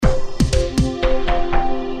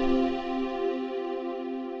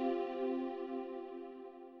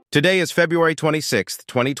Today is February 26th,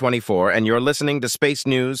 2024, and you're listening to Space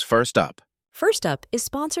News First Up. First Up is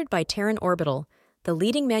sponsored by Terran Orbital, the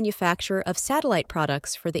leading manufacturer of satellite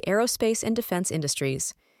products for the aerospace and defense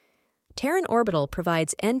industries. Terran Orbital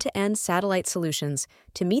provides end-to-end satellite solutions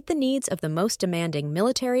to meet the needs of the most demanding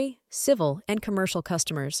military, civil, and commercial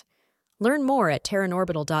customers. Learn more at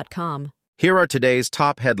terranorbital.com. Here are today's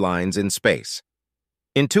top headlines in space.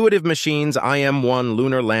 Intuitive Machines' IM-1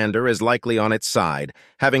 lunar lander is likely on its side,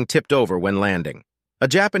 having tipped over when landing. A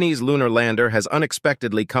Japanese lunar lander has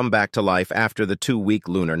unexpectedly come back to life after the 2-week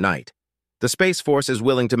lunar night. The Space Force is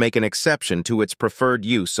willing to make an exception to its preferred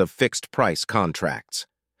use of fixed-price contracts.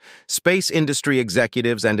 Space industry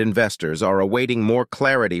executives and investors are awaiting more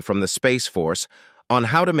clarity from the Space Force on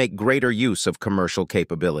how to make greater use of commercial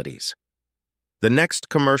capabilities. The next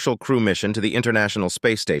commercial crew mission to the International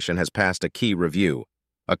Space Station has passed a key review.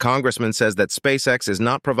 A congressman says that SpaceX is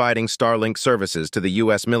not providing Starlink services to the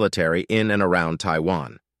U.S. military in and around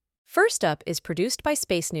Taiwan. First Up is produced by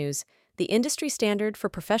SpaceNews, the industry standard for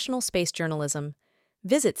professional space journalism.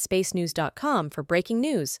 Visit SpaceNews.com for breaking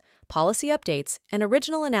news, policy updates, and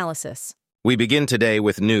original analysis. We begin today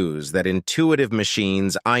with news that Intuitive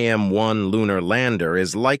Machines' IM-1 lunar lander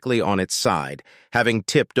is likely on its side, having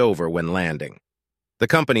tipped over when landing. The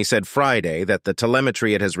company said Friday that the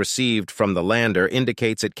telemetry it has received from the lander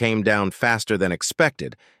indicates it came down faster than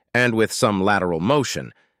expected and with some lateral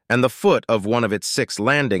motion, and the foot of one of its 6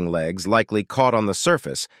 landing legs likely caught on the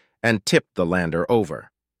surface and tipped the lander over.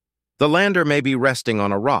 The lander may be resting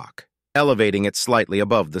on a rock, elevating it slightly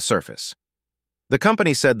above the surface. The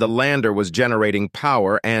company said the lander was generating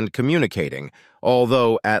power and communicating,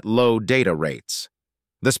 although at low data rates.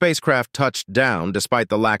 The spacecraft touched down despite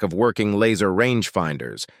the lack of working laser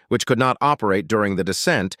rangefinders, which could not operate during the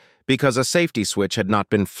descent because a safety switch had not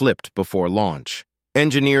been flipped before launch.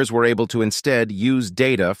 Engineers were able to instead use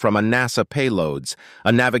data from a NASA payloads,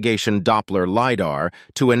 a navigation Doppler LiDAR,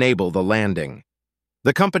 to enable the landing.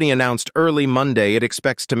 The company announced early Monday it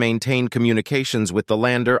expects to maintain communications with the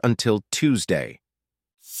lander until Tuesday.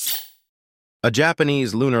 A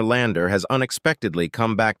Japanese lunar lander has unexpectedly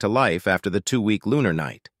come back to life after the 2-week lunar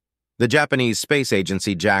night. The Japanese space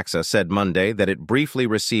agency JAXA said Monday that it briefly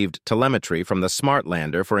received telemetry from the SMART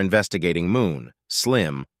lander for investigating Moon,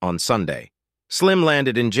 SLIM, on Sunday. SLIM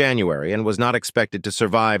landed in January and was not expected to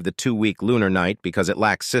survive the 2-week lunar night because it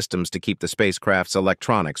lacks systems to keep the spacecraft's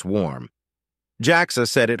electronics warm. JAXA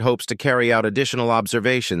said it hopes to carry out additional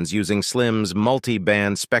observations using SLIM's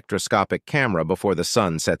multi-band spectroscopic camera before the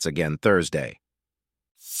sun sets again Thursday.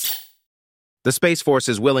 The Space Force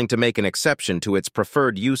is willing to make an exception to its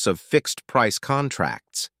preferred use of fixed-price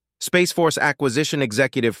contracts. Space Force acquisition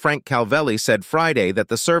executive Frank Calvelli said Friday that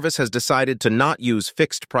the service has decided to not use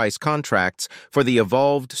fixed-price contracts for the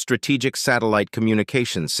Evolved Strategic Satellite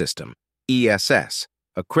Communications System, ESS,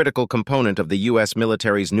 a critical component of the U.S.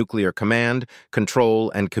 military's nuclear command,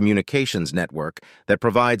 control, and communications network that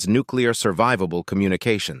provides nuclear survivable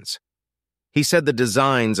communications. He said the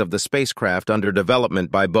designs of the spacecraft under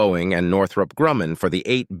development by Boeing and Northrop Grumman for the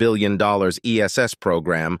 $8 billion ESS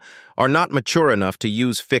program are not mature enough to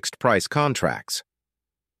use fixed-price contracts.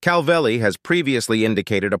 Calvelli has previously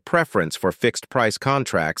indicated a preference for fixed-price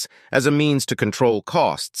contracts as a means to control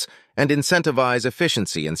costs and incentivize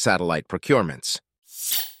efficiency in satellite procurements.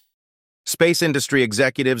 Space industry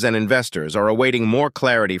executives and investors are awaiting more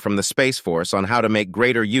clarity from the Space Force on how to make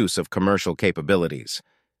greater use of commercial capabilities.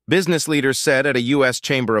 Business leaders said at a U.S.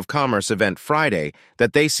 Chamber of Commerce event Friday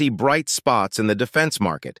that they see bright spots in the defense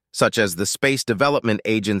market, such as the Space Development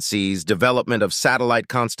Agency's development of satellite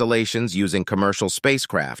constellations using commercial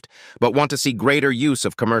spacecraft, but want to see greater use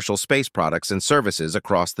of commercial space products and services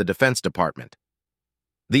across the Defense Department.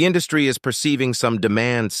 The industry is perceiving some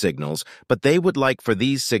demand signals, but they would like for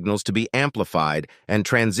these signals to be amplified and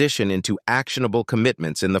transition into actionable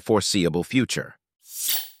commitments in the foreseeable future.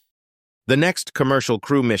 The next commercial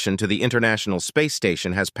crew mission to the International Space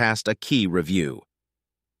Station has passed a key review.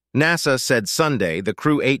 NASA said Sunday the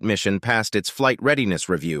Crew 8 mission passed its flight readiness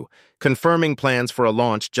review, confirming plans for a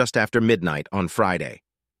launch just after midnight on Friday.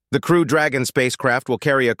 The Crew Dragon spacecraft will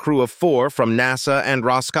carry a crew of 4 from NASA and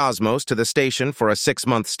Roscosmos to the station for a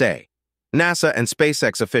 6-month stay. NASA and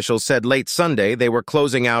SpaceX officials said late Sunday they were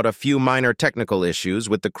closing out a few minor technical issues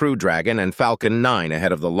with the Crew Dragon and Falcon 9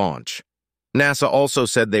 ahead of the launch. NASA also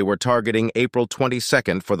said they were targeting April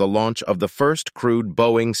 22nd for the launch of the first crewed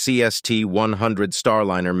Boeing CST-100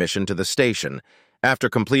 Starliner mission to the station, after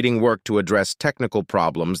completing work to address technical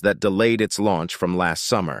problems that delayed its launch from last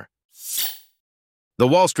summer. The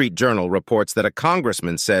Wall Street Journal reports that a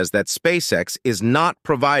congressman says that SpaceX is not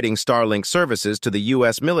providing Starlink services to the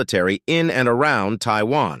U.S. military in and around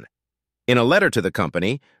Taiwan. In a letter to the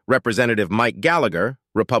company, Representative Mike Gallagher,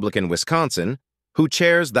 Republican Wisconsin, who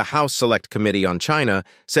chairs the House Select Committee on China,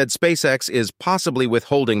 said SpaceX is possibly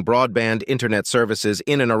withholding broadband internet services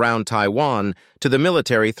in and around Taiwan to the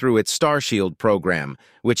military through its Starshield program,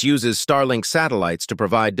 which uses Starlink satellites to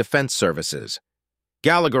provide defense services.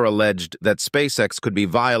 Gallagher alleged that SpaceX could be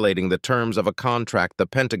violating the terms of a contract the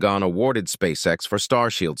Pentagon awarded SpaceX for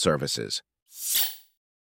Starshield services.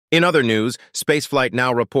 In other news, Spaceflight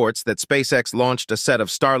now reports that SpaceX launched a set of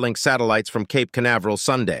Starlink satellites from Cape Canaveral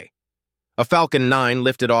Sunday. A Falcon 9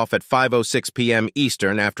 lifted off at 5:06 p.m.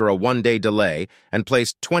 Eastern after a one-day delay and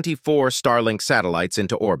placed 24 Starlink satellites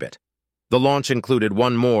into orbit. The launch included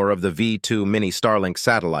one more of the V2 mini Starlink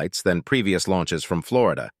satellites than previous launches from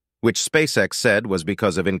Florida, which SpaceX said was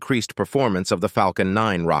because of increased performance of the Falcon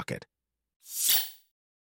 9 rocket.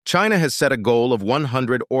 China has set a goal of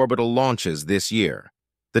 100 orbital launches this year.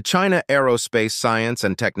 The China Aerospace Science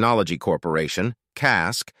and Technology Corporation,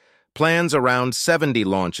 CASC, plans around 70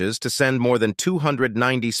 launches to send more than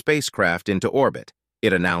 290 spacecraft into orbit,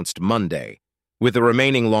 it announced Monday, with the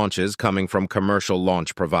remaining launches coming from commercial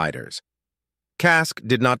launch providers. CASC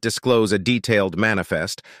did not disclose a detailed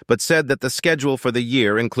manifest, but said that the schedule for the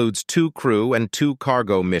year includes 2 crew and 2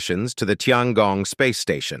 cargo missions to the Tiangong space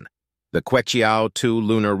station, the Queqiao-2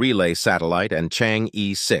 lunar relay satellite, and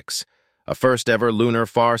Chang'e 6, a first-ever lunar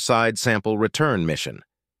far-side sample return mission.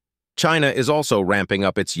 China is also ramping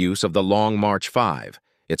up its use of the Long March 5,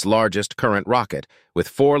 its largest current rocket, with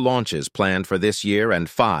 4 launches planned for this year and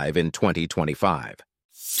 5 in 2025.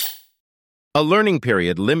 A learning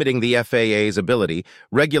period limiting the FAA's ability to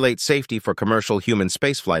regulate safety for commercial human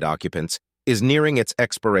spaceflight occupants is nearing its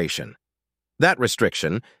expiration. That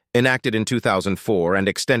restriction, enacted in 2004 and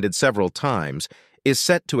extended several times, is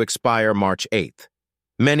set to expire March 8th.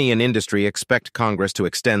 Many in industry expect Congress to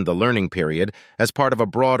extend the learning period as part of a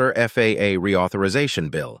broader FAA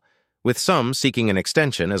reauthorization bill, with some seeking an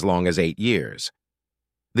extension as long as 8 years.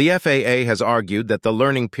 The FAA has argued that the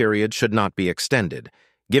learning period should not be extended,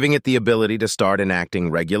 giving it the ability to start enacting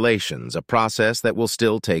regulations, a process that will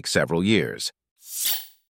still take several years.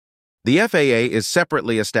 The FAA is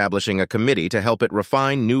separately establishing a committee to help it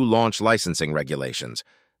refine new launch licensing regulations.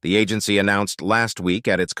 The agency announced last week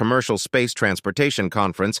at its Commercial Space Transportation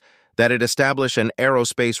Conference that it established an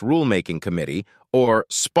Aerospace Rulemaking Committee, or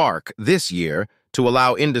SPARC, this year to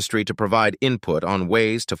allow industry to provide input on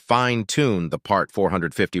ways to fine-tune the Part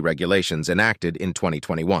 450 regulations enacted in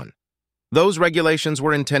 2021. Those regulations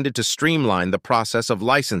were intended to streamline the process of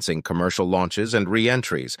licensing commercial launches and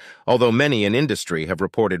re-entries, although many in industry have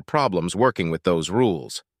reported problems working with those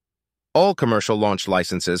rules. All commercial launch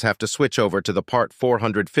licenses have to switch over to the Part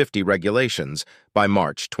 450 regulations by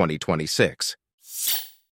March 2026.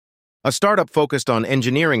 A startup focused on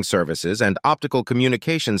engineering services and optical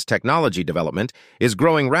communications technology development is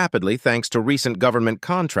growing rapidly thanks to recent government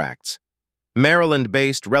contracts.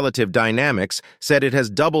 Maryland-based Relative Dynamics said it has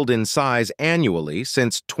doubled in size annually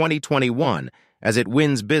since 2021 as it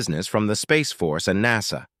wins business from the Space Force and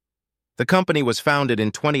NASA. The company was founded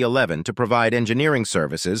in 2011 to provide engineering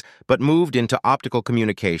services but moved into optical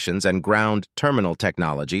communications and ground terminal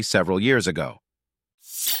technology several years ago.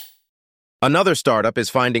 Another startup is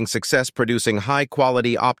finding success producing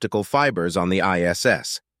high-quality optical fibers on the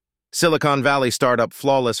ISS. Silicon Valley startup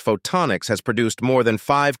Flawless Photonics has produced more than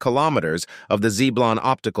 5 kilometers of the Zeblon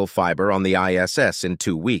optical fiber on the ISS in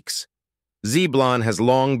 2 weeks. Zeblon has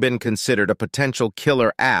long been considered a potential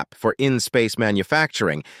killer app for in-space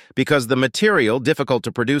manufacturing because the material, difficult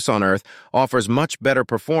to produce on Earth, offers much better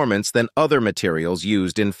performance than other materials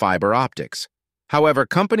used in fiber optics. However,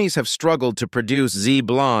 companies have struggled to produce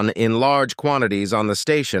Zeblon in large quantities on the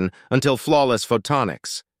station until Flawless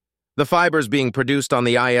Photonics. The fibers being produced on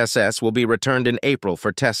the ISS will be returned in April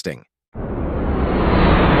for testing.